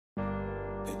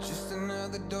It's just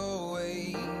another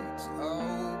doorway to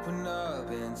open up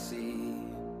and see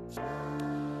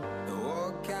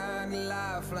what kind of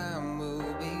lifeline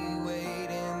will be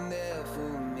waiting there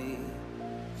for me.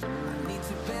 I need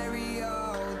to bury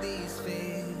all these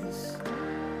fears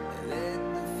and let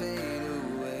them fade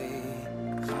away.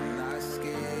 I'm not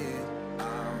scared,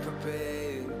 I'm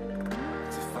prepared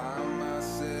to find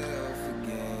myself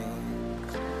again.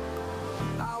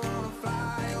 I wanna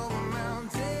fly over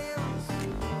mountains,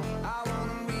 I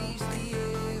wanna reach the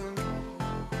end.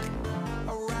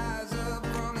 I'll rise up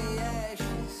from the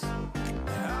ashes,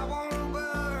 I wanna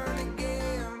burn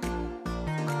again.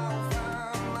 I'll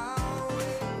find my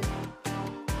way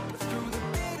through the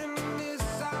bitterness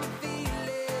I'm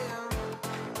feeling.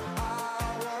 I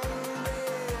won't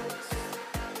rest,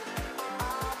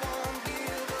 I won't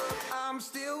give up, I'm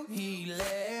still healing.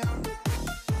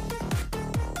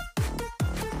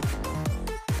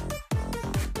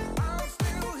 I'm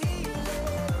still healing.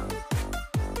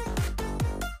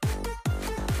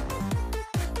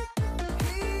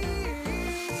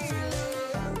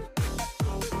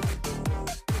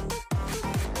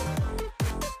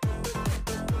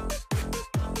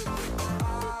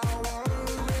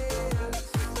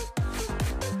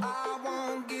 I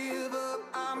won't give up,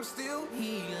 I'm still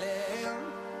healing.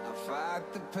 I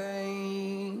fight the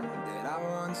pain that I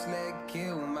once let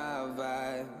kill my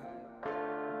vibe.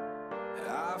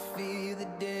 I fear the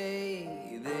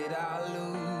day that I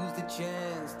lose the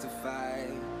chance to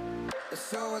fight.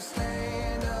 So I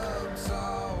stand up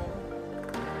tall,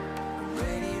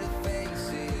 ready to face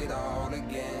it all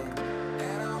again.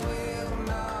 And I will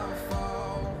not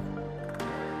fall,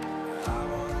 I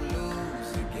won't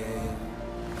lose again.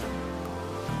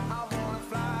 I wanna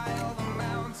fly over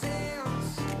mountains,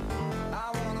 I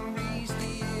wanna reach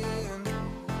the end.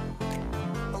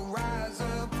 I'll rise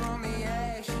up from the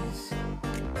ashes,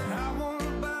 and I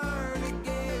won't burn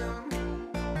again.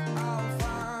 I'll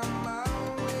find my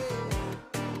way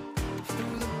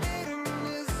through the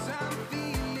bitterness I'm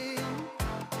feeling.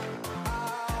 I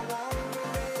won't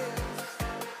rest,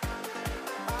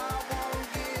 I won't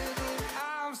give up,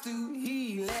 I'm still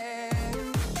healing.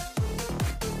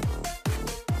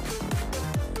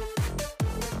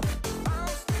 I'm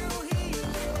still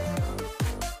healing.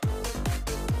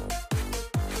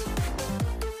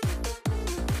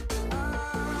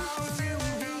 I'm still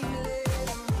healing.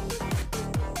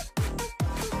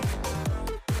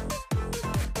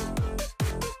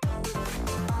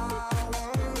 I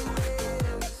won't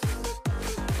rest,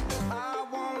 I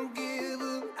won't give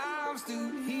up, I'm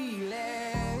still healing.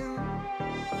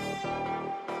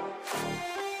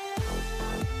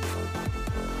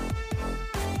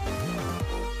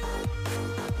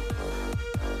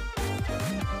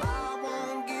 I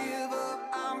won't give up,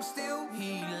 I'm still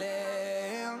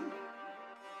healing.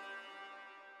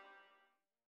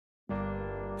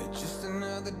 It's just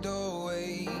another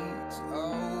doorway to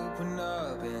open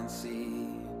up and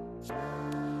see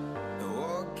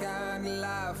what kind of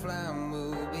lifeline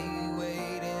will be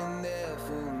waiting there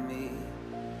for me.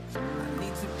 I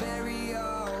need to bury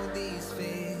all these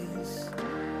fears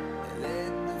and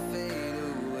let them fade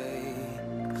away.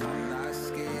 I'm not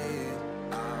scared,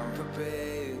 I'm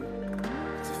prepared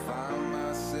to find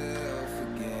myself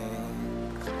again.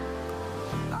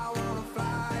 I wanna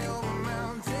fly over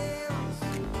mountains,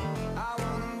 I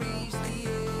wanna reach the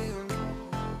end.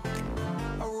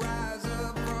 I'll rise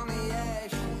up from the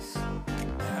ashes,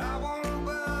 I won't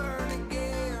burn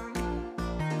again.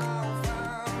 I'll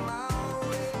find my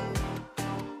way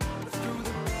through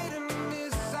the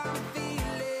bitterness I'm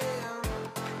feeling.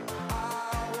 I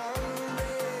won't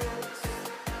rest,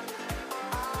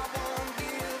 I won't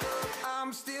give up,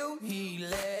 I'm still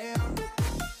healing.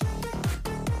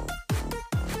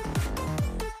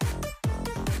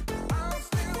 I'm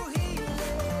still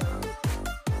healing.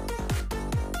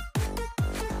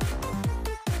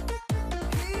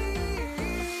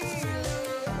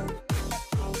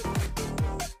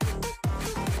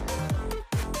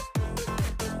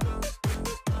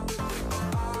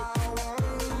 I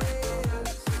won't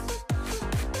rest,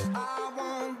 I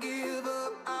won't give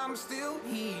up, I'm still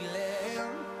healing.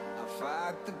 I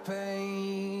fight the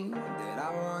pain that I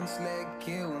once let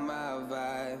kill my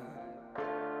vibe.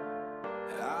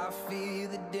 I fear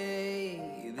the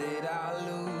day that I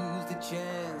lose the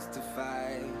chance to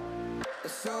fight.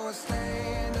 So I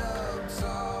stand up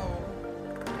tall,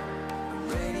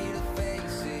 ready to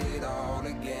face it all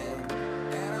again.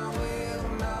 And I will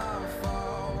not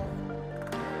fall,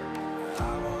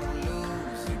 I won't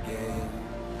lose again.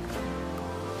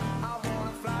 I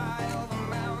wanna fly over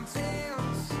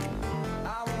mountains,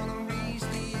 I wanna reach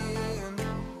the end.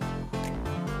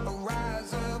 I'll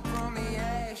rise up from the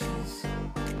ashes.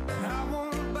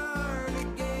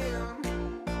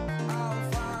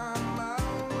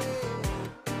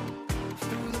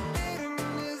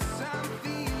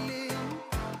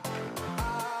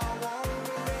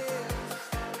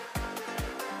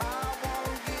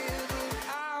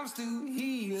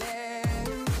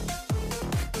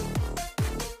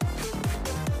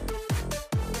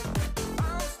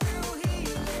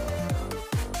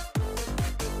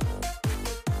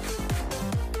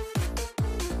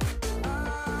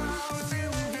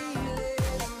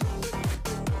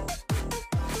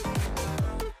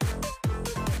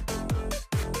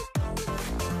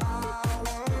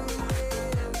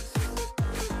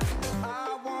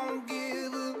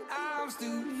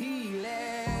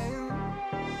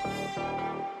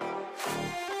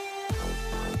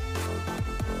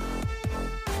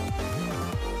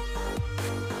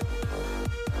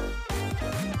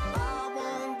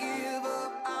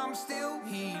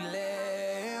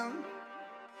 healing.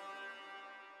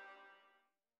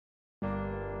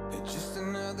 It's just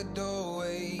another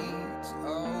doorway to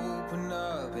open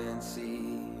up and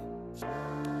see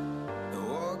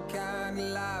what kind of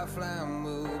lifeline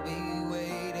will be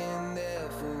waiting there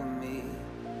for me.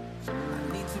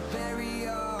 I need to bury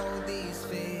all these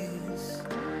fears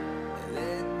and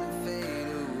let them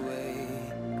fade away.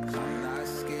 I'm not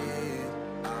scared,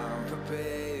 I'm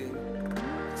prepared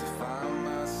to find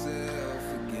myself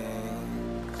again.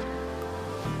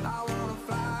 I wanna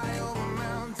fly over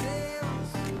mountains,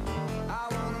 I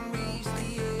wanna reach the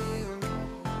end.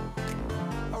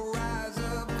 I'll rise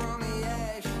up from the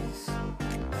ashes,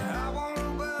 I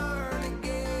won't burn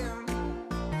again.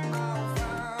 I'll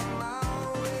find my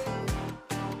way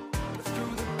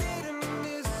through the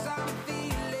bitterness I'm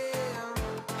feeling.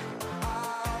 I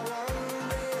won't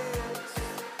rest,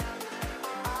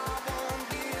 I won't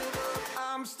give up,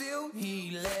 I'm still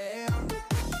healing.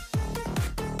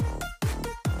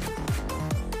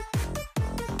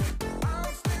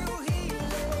 I'm still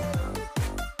healing.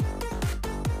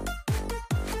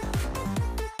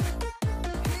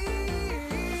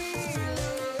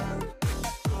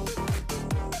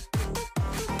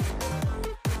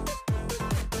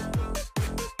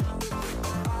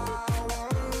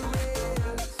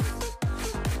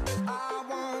 I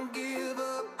won't give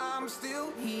up, I'm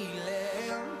still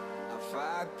healing. I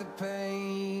fight the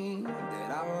pain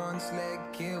that I once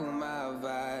let kill my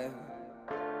vibe.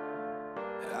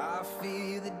 I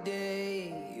fear the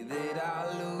day that I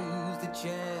lose the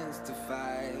chance to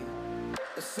fight.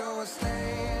 So I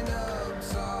stand up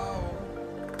tall,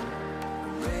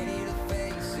 ready to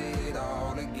face it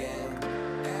all again.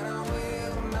 And I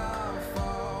will not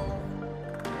fall,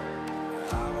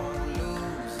 I won't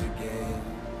lose again.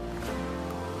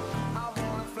 I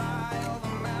wanna fly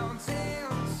over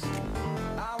mountains,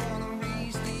 I wanna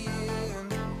reach the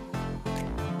end.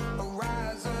 I'll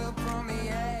rise up from the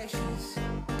ashes,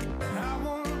 I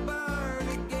won't burn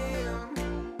again.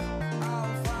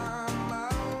 I'll find my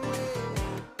way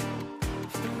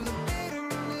through the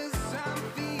bitterness I'm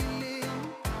feeling.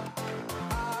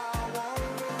 I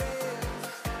won't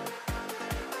rest,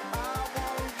 I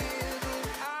won't give up,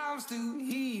 I'm still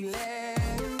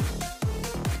healing.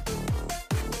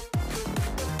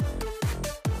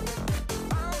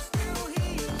 I'm still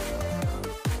healing.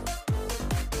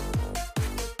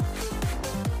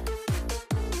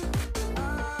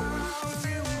 I'm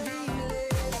still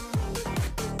healing.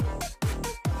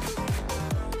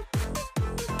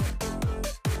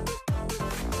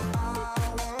 I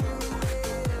won't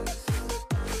rest,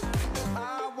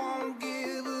 I won't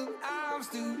give up, I'm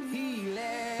still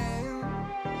healing.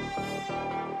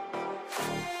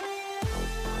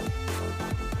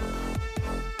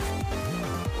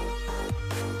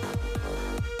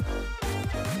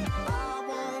 I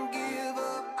won't give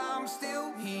up, I'm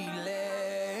still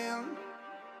healing.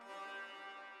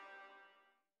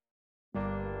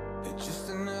 It's just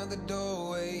another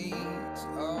doorway to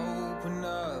open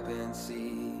up and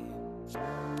see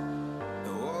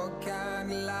what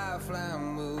kind of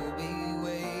lifeline will be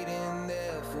waiting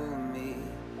there for me.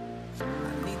 I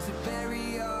need to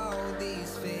bury all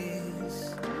these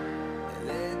fears and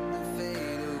let them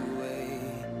fade away.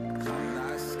 I'm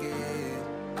not scared,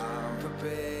 I'm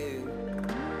prepared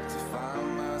to find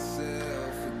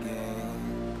myself again.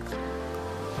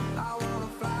 I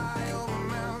wanna fly over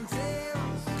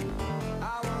mountains,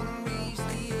 I wanna reach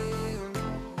the end.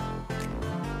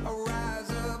 I'll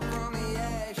rise up from the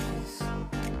ashes,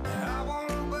 I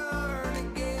won't burn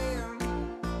again.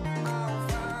 I'll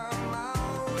find my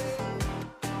way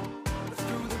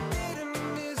through the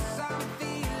bitterness I'm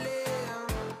feeling.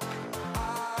 I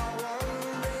won't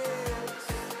rest,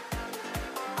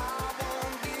 I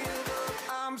won't give up,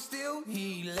 I'm still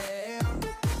healing.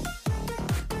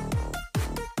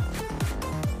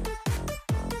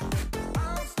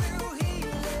 I'm still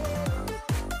healing.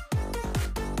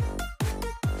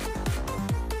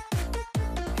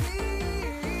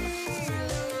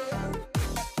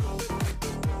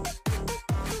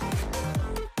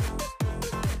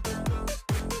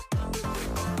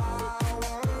 I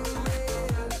won't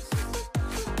rest,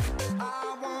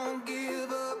 I won't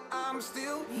give up, I'm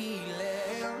still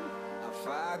healing. I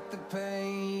fight the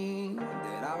pain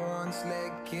that I once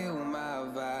let kill my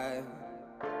vibe.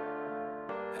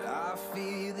 I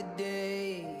fear the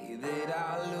day that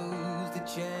I lose the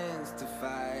chance to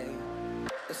fight.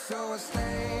 So I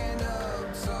stand